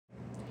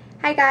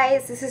Hi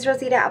guys, this is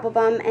Rosita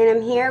Applebum and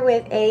I'm here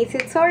with a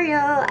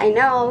tutorial. I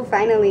know,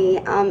 finally.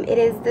 It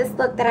is this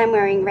look that I'm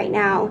wearing right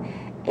now.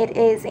 It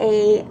is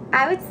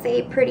I would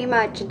say pretty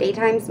much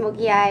daytime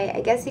smoky eye.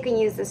 I guess you can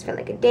use this for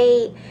like a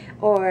date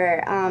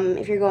or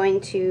if you're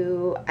going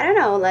to, I don't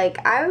know, like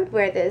I would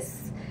wear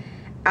this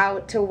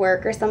out to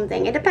work or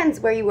something. It depends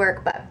where you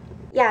work, but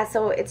yeah,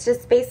 so it's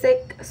just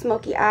basic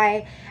smoky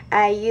eye.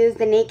 I use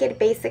the Naked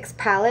Basics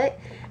palette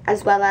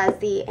as well as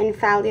the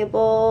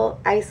Infallible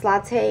Ice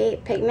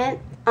Latte pigment.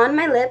 On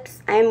my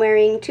lips, I'm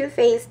wearing Too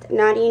Faced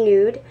Naughty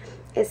Nude.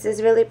 It's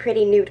this really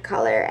pretty nude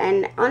color,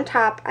 and on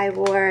top I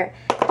wore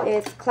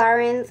this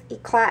Clarins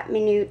Eclat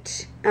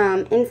Minute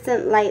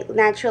Instant Light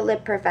Natural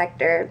Lip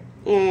Perfector,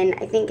 and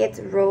I think it's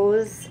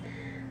Rose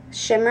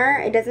Shimmer.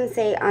 It doesn't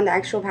say on the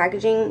actual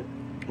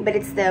packaging, but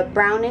it's the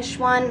brownish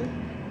one.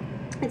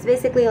 It's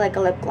basically like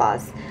a lip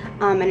gloss,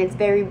 and it's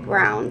very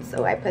brown,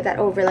 so I put that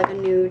over like a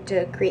nude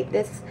to create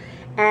this.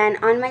 And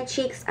on my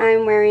cheeks,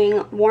 I'm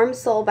wearing Warm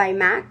Soul by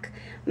M.A.C.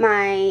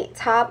 My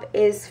top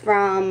is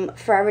from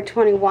Forever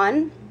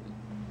 21.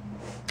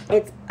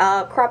 It's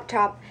a crop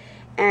top,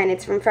 and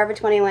it's from Forever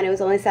 21. It was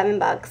only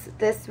 $7.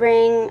 This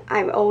ring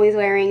I'm always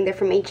wearing. They're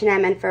from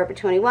H&M and Forever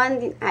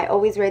 21. I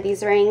always wear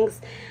these rings.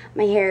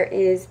 My hair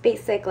is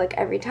basic like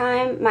every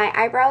time. My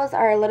eyebrows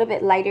are a little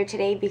bit lighter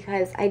today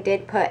because I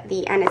did put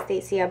the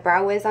Anastasia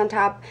Brow Wiz on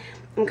top.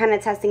 I'm kind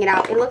of testing it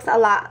out. It looks a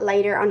lot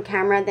lighter on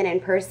camera than in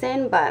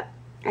person, but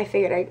I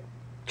figured I'd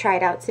try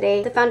it out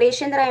today. The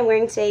foundation that I'm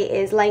wearing today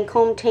is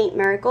Lancome Teint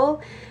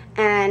Miracle,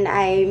 and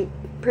I'm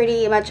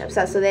pretty much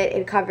obsessed with it.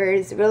 It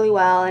covers really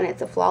well and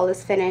it's a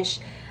flawless finish.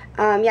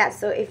 Yeah,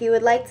 so if you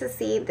would like to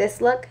see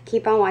this look,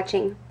 keep on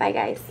watching. Bye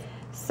guys.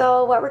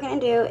 So what we're going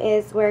to do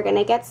is we're going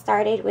to get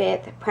started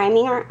with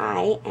priming our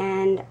eye,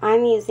 and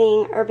I'm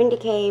using Urban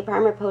Decay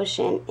Primer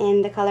Potion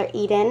in the color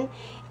Eden.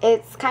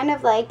 It's kind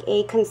of like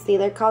a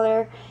concealer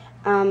color.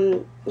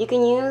 You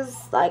can use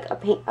like a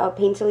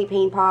Painterly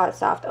Paint Pot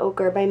Soft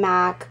Ochre by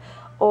M.A.C,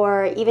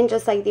 or even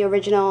just like the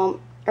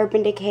original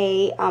Urban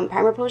Decay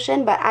Primer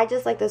Potion, but I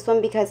just like this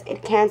one because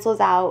it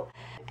cancels out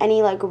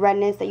any like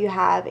redness that you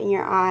have in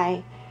your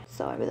eye,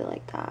 so I really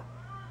like that.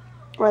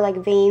 Or like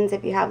veins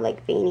if you have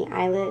like veiny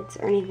eyelids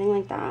or anything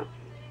like that.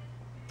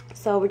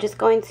 So we're just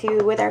going to,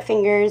 with our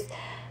fingers,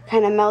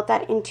 kind of melt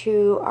that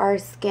into our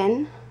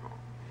skin,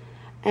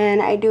 and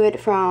I do it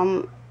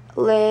from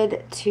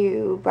lid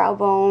to brow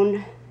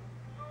bone.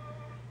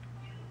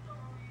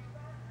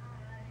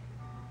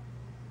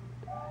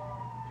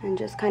 And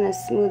just kind of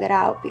smooth it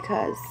out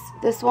because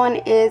this one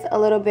is a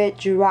little bit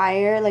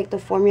drier, like the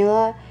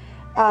formula,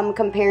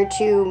 compared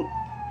to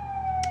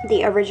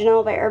the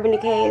original by Urban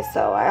Decay.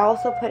 So I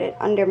also put it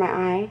under my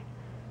eye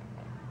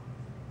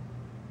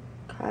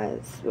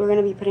because we're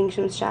going to be putting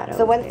some shadows.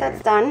 So once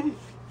that's done,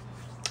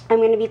 I'm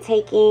going to be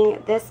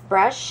taking this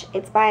brush.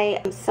 It's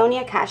by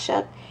Sonia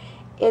Kashuk.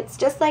 It's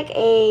just like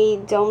a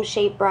dome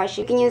shaped brush.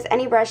 You can use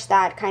any brush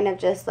that kind of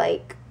just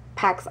like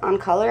packs on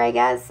color, I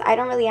guess. I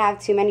don't really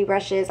have too many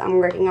brushes. I'm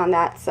working on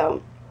that.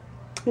 So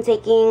I'm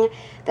taking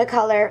the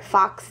color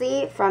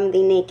Foxy from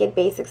the Naked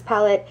Basics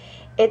palette.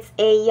 It's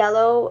a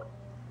yellow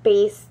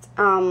based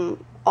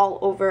all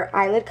over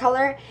eyelid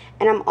color,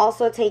 and I'm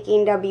also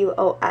taking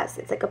WOS.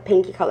 It's like a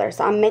pinky color.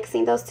 So I'm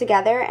mixing those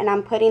together and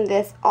I'm putting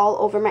this all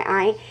over my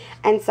eye.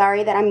 And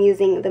sorry that I'm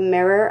using the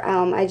mirror.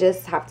 I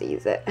just have to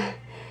use it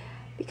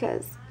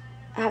because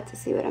I have to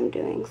see what I'm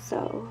doing.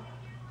 So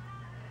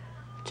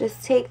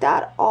just take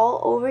that all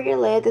over your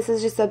lid. This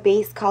is just a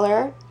base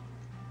color.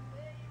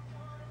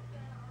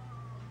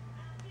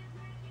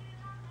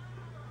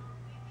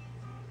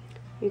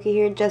 You can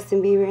hear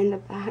Justin Bieber in the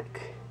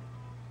back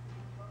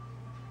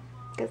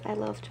because I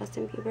love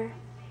Justin Bieber.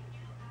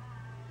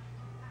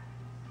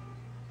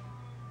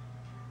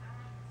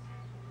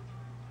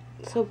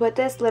 So put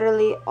this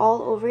literally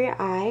all over your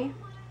eye.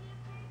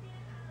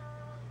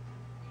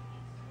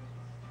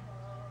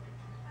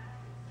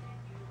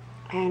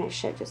 And it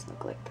should just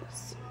look like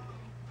this.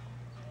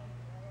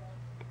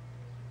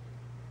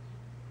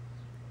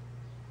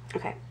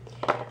 Okay.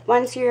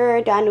 Once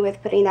you're done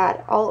with putting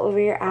that all over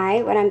your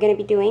eye, what I'm going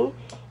to be doing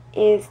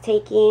is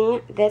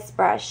taking this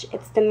brush.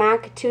 It's the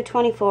M.A.C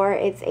 224.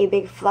 It's a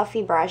big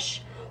fluffy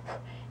brush.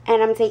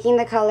 And I'm taking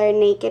the color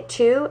Naked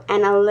 2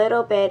 and a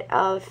little bit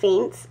of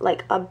Faints,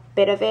 like a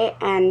bit of it,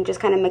 and just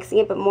kind of mixing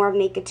it, but more of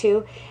Naked 2.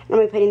 And I'm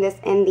going to be putting this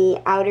in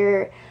the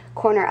outer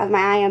corner of my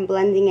eye and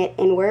blending it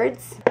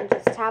inwards. And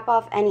just tap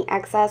off any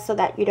excess so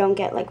that you don't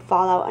get like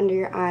fallout under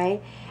your eye.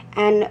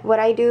 And what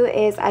I do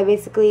is I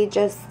basically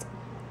just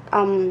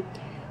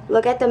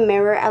look at the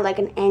mirror at like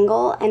an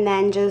angle and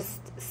then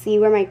just see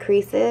where my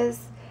crease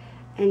is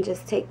and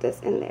just take this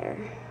in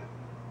there.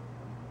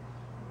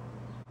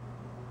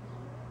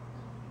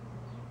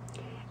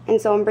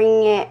 And so I'm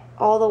bringing it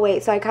all the way,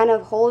 so I kind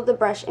of hold the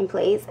brush in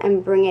place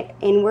and bring it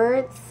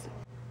inwards.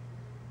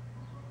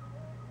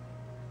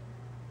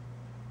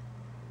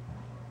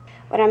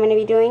 What I'm going to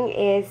be doing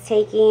is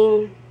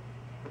taking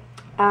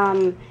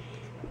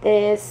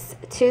this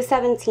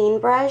 217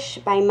 brush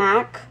by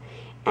M.A.C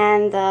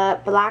And the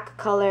black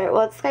color,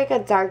 well, it's like a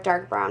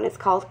dark brown. It's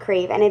called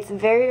Crave, and it's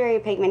very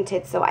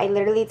pigmented. So I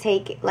literally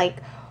take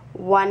like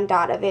one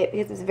dot of it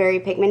because it's very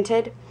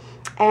pigmented.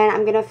 And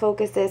I'm going to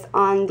focus this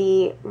on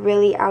the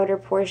really outer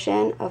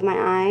portion of my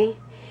eye.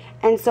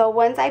 And so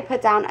once I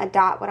put down a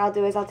dot, what I'll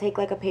do is I'll take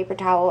like a paper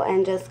towel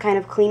and just kind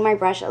of clean my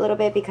brush a little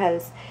bit,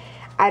 because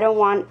I don't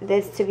want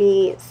this to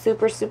be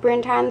super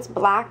intense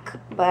black,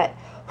 but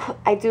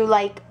I do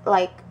like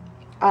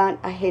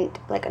a hint,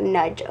 like a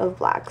nudge of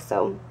black.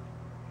 So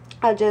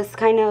I'll just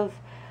kind of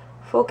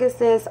focus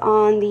this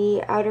on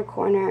the outer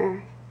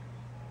corner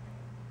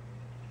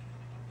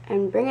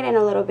and bring it in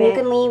a little bit.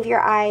 You can leave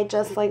your eye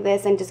just like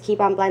this and just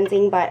keep on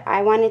blending, but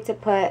I wanted to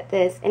put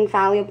this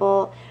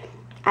Infallible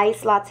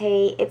Ice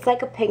Latte. It's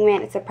like a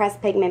pigment, it's a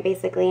pressed pigment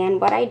basically, and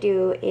what I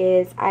do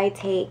is I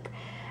take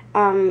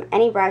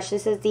any brush.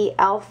 This is the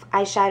E.L.F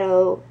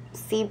Eyeshadow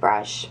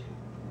Brush,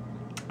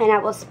 and I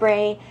will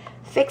spray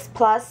Fix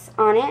Plus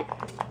on it.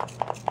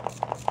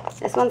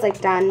 This one's like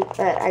done,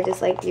 but I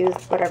just like use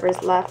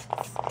whatever's left.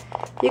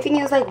 You can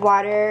use like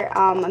water,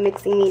 a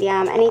mixing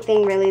medium,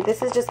 anything really.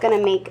 This is just going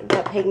to make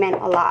the pigment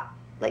a lot,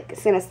 like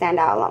it's going to stand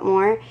out a lot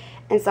more.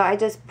 And so I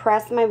just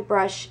press my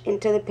brush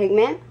into the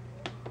pigment.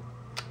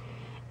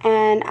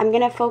 And I'm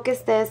going to focus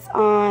this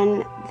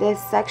on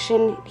this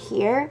section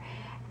here.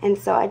 And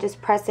so I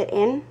just press it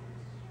in.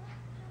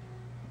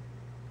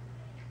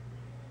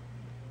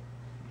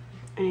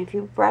 And if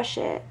you brush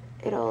it,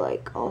 it'll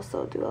like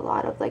also do a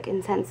lot of like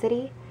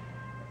intensity.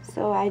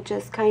 So I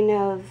just kind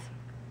of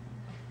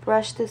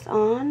brush this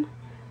on.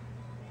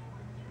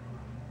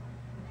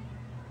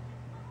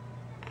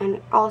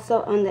 And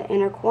also on the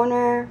inner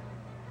corner.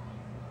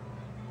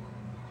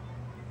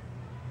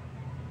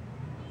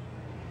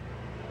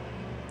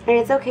 And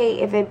it's okay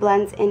if it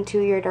blends into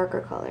your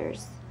darker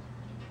colors.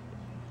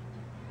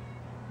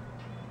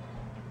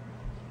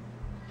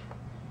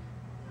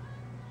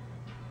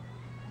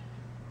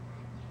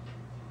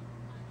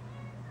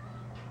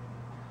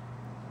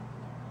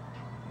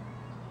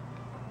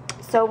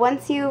 So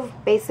once you've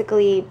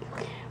basically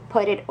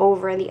put it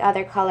over the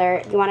other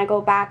color, you want to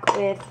go back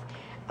with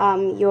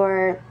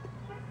your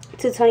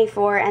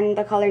 224 and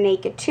the color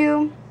Naked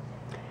 2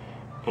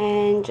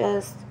 and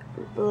just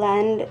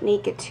blend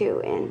Naked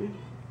 2 in.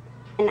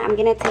 And I'm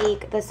going to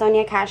take the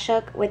Sonia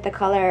Kashuk with the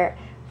color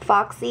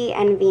Foxy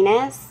and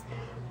Venus,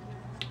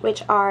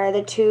 which are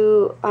the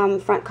two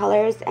front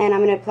colors, and I'm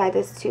going to apply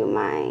this to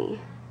my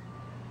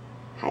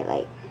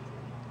highlight.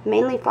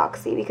 Mainly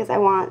Foxy because I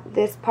want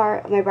this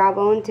part of my brow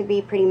bone to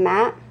be pretty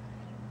matte.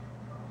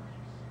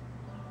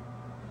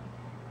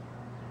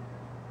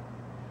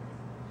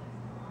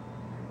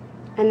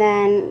 And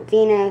then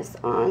Venus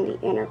on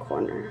the inner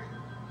corner.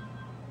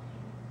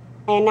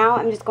 And now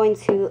I'm just going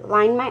to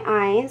line my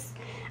eyes.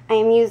 I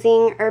am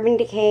using Urban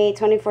Decay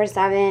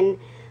 24/7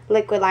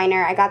 liquid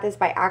liner. I got this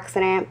by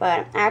accident,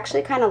 but I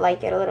actually kind of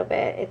like it a little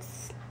bit.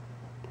 It's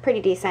pretty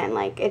decent.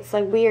 Like, it's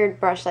like weird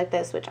brush like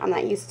this, which I'm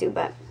not used to,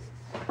 but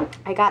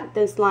I got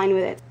this line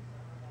with it.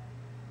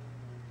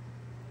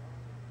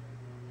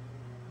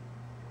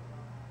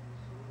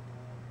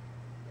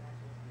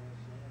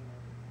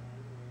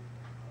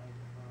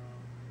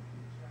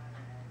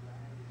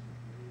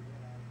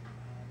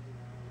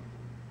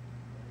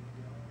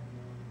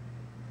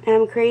 And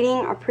I'm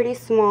creating a pretty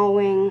small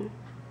wing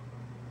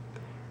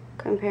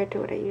compared to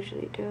what I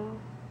usually do.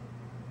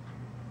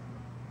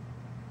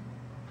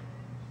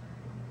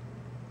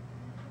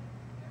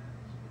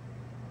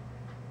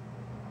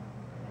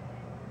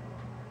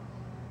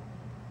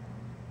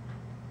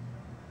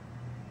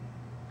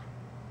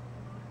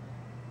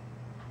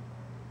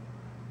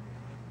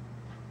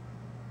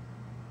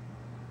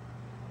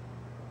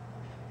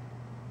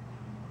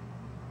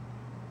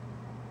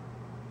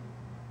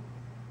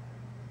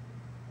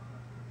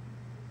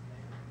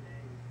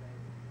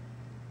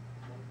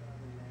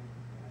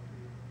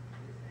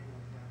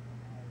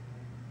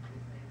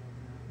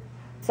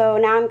 So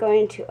now I'm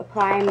going to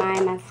apply my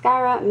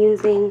mascara. I'm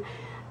using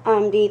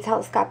the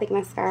Telescopic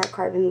Mascara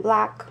Carbon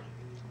Black.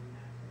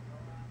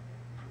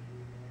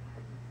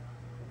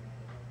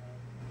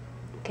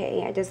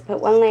 Okay, I just put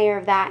one layer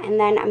of that, and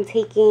then I'm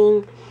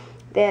taking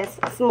this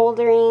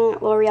Smoldering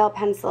L'Oreal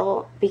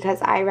pencil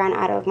because I ran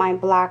out of my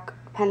black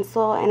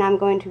pencil, and I'm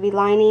going to be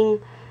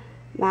lining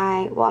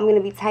my, well, I'm going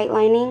to be tight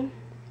lining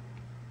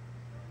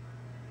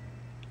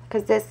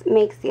because this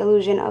makes the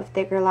illusion of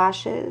thicker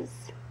lashes.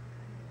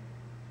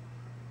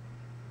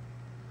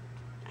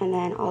 And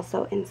then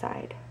also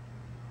inside.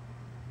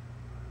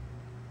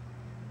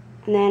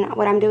 And then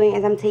what I'm doing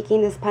is I'm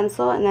taking this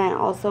pencil and then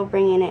also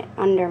bringing it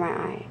under my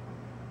eye.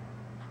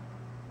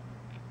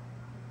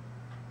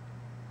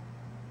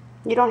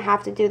 You don't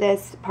have to do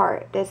this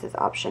part, this is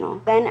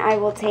optional. Then I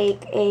will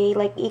take a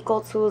like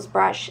Equal Tools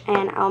brush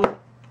and I'll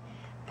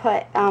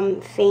put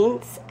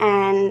Faints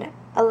and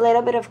a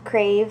little bit of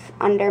Crave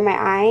under my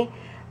eye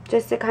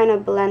just to kind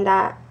of blend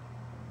that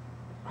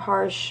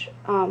harsh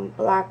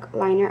black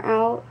liner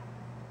out.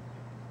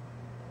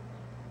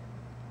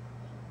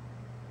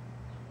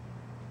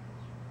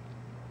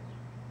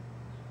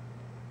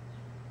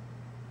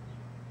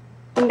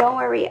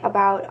 worry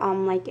about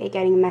like it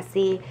getting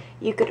messy.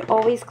 You could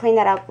always clean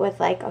that up with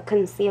like a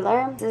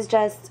concealer. This is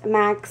just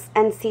M.A.C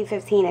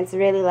NC15. It's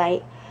really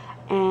light,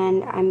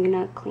 and I'm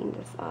gonna clean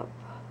this up.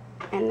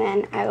 And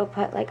then I will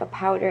put like a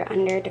powder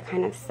under to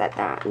kind of set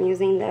that. I'm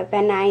using the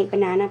Nye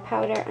Banana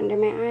Powder under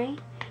my eye.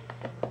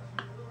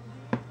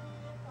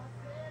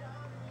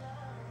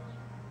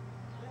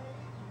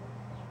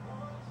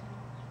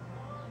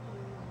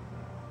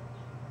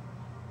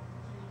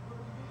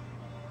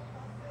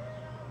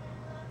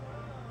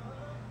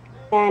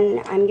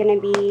 Then I'm going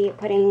to be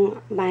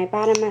putting my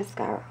bottom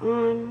mascara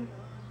on.